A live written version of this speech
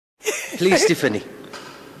Please, Tiffany,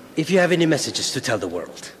 if you have any messages to tell the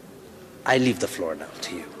world, I leave the floor now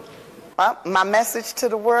to you. Well, my message to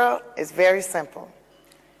the world is very simple.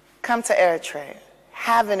 Come to Eritrea,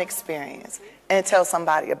 have an experience, and tell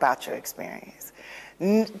somebody about your experience.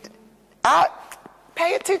 Pay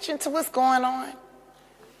attention to what's going on,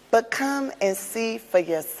 but come and see for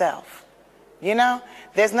yourself. You know,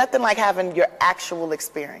 there's nothing like having your actual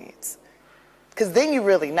experience, because then you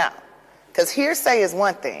really know. Because hearsay is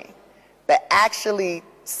one thing, but actually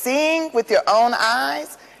seeing with your own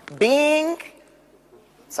eyes, being,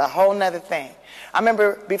 it's a whole nother thing. I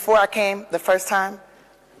remember before I came the first time,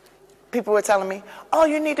 people were telling me, oh,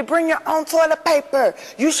 you need to bring your own toilet paper.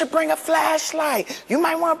 You should bring a flashlight. You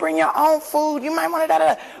might want to bring your own food. You might want to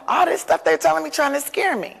da-da-da. All this stuff they're telling me, trying to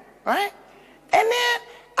scare me, right? And then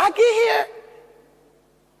I get here,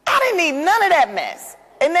 I didn't need none of that mess.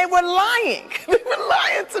 And they were lying. They were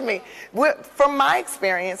lying to me. From my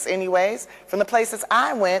experience anyways, from the places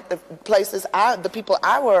I went, the people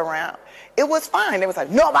I were around, it was fine. They was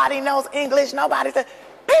like, nobody knows English, nobody said,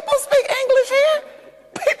 people speak English here.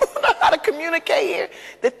 People know how to communicate here.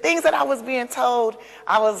 The things that I was being told,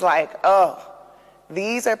 I was like, oh,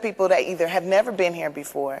 these are people that either have never been here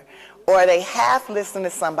before, or they have listened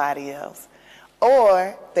to somebody else,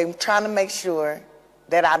 or they're trying to make sure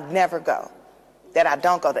that I never go, that I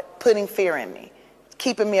don't go, that putting fear in me,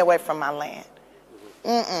 keeping me away from my land.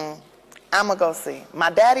 I'm gonna go see. My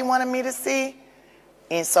daddy wanted me to see,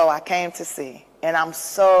 and so I came to see. And I'm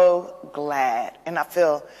so glad, and I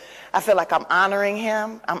feel like I'm honoring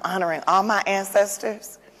him. I'm honoring all my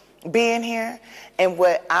ancestors being here, and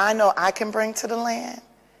what I know I can bring to the land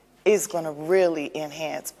is going to really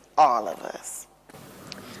enhance all of us.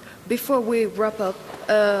 Before we wrap up,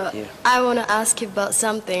 I want to ask you about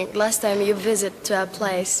something. Last time you visit to a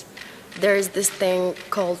place, there is this thing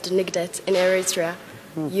called Nigdet in Eritrea.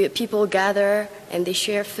 People gather and they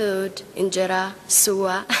share food, injera,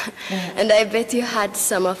 suwa, and I bet you had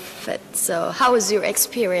some of it. So how was your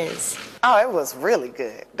experience? Oh, it was really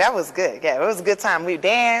good. That was good. Yeah, it was a good time. We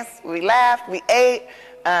danced, we laughed, we ate,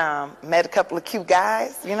 met a couple of cute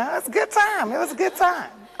guys. You know, it was a good time. It was a good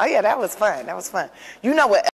time. Oh, yeah, that was fun. That was fun. You know what